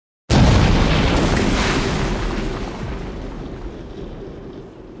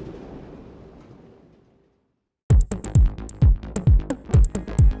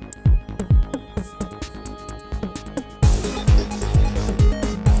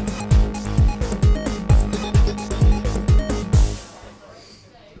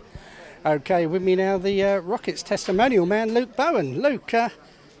Okay, with me now, the Rockets testimonial man, Luke Bowen. Luke, been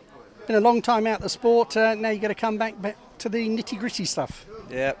a long time out of the sport. Now you've got to come back to the nitty-gritty stuff.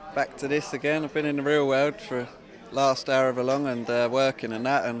 Yeah, back to this again. I've been in the real world for last hour of a long and working and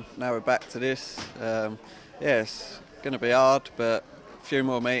that, and now we're back to this. Yeah, it's going to be hard, but a few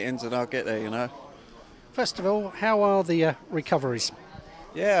more meetings and I'll get there, you know. First of all, how are the recoveries?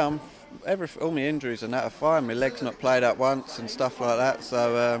 Yeah, all my injuries and that are fine. My leg's not played up once and stuff like that,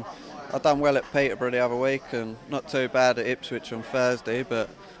 so I've done well at Peterborough the other week and not too bad at Ipswich on Thursday, but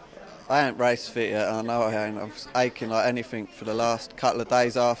I ain't race fit yet. I know I ain't. I was aching like anything for the last couple of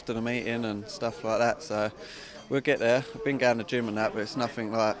days after the meeting and stuff like that, so we'll get there. I've been going to the gym and that, but it's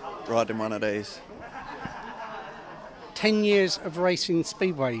nothing like riding one of these. 10 years of racing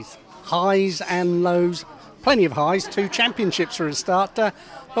speedways, highs and lows, plenty of highs, 2 championships for a start,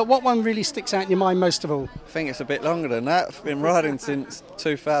 but what one really sticks out in your mind most of all? I think it's a bit longer than that. I've been riding since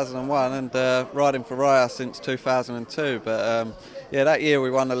 2001 and riding for Raya since 2002, but yeah, that year we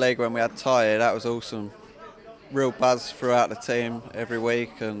won the league when we had Tyre. That was awesome. Real buzz throughout the team every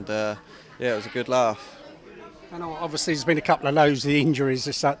week, and yeah, it was a good laugh. I know obviously there's been a couple of lows, the injuries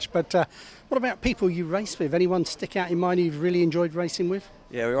as such, but what about people you race with? Anyone stick out in mind who you've really enjoyed racing with?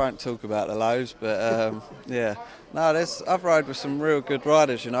 Yeah, we won't talk about the lows, but yeah. No, I've rode with some real good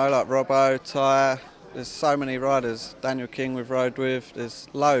riders, you know, like Robbo, Tyre. There's so many riders. Daniel King we've rode with. There's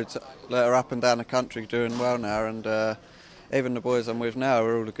loads that are up and down the country doing well now, and even the boys I'm with now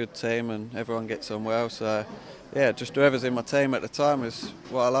are all a good team and everyone gets on well. So yeah, just whoever's in my team at the time is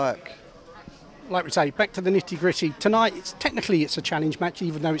what I like. Like we say, back to the nitty-gritty. Tonight, it's a challenge match,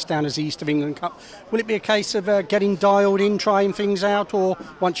 even though it's down as the East of England Cup. Will it be a case of getting dialed in, trying things out, or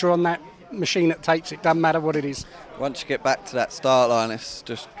once you're on that machine that tapes, it doesn't matter what it is? Once you get back to that start line, it's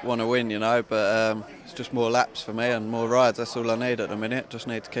just want to win, you know, but it's just more laps for me and more rides. That's all I need at the minute. Just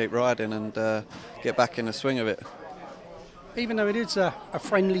need to keep riding and get back in the swing of it. Even though it is a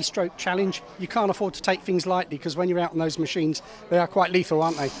friendly stroke challenge, you can't afford to take things lightly, because when you're out on those machines, they are quite lethal,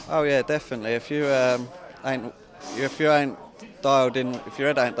 aren't they? Oh yeah, definitely. If you ain't dialed in, if your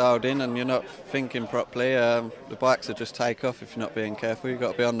head ain't dialed in and you're not thinking properly, the bikes will just take off if you're not being careful. You've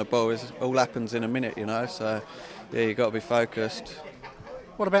got to be on the ball. It all happens in a minute, you know. So yeah, you've got to be focused.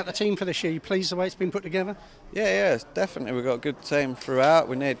 What about the team for this year? You pleased the way it's been put together? Yeah, definitely. We've got a good team throughout.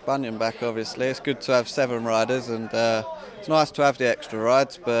 We need Bunyan back, obviously. It's good to have 7 riders, and it's nice to have the extra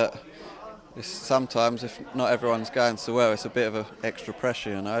rides, but sometimes if not everyone's going so well, it's a bit of an extra pressure,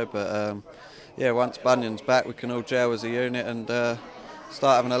 you know. But yeah, once Bunyan's back, we can all gel as a unit and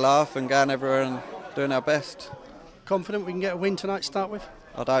start having a laugh and going everywhere and doing our best. Confident we can get a win tonight to start with?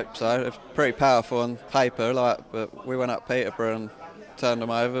 I'd hope so. It's pretty powerful on paper, but we went up Peterborough and turned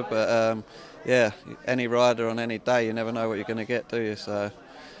them over, but yeah, any rider on any day, you never know what you're going to get, do you? So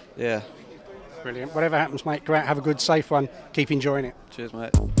yeah. Brilliant. Whatever happens, mate, go out, have a good, safe one. Keep enjoying it. Cheers,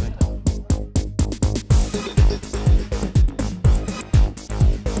 mate.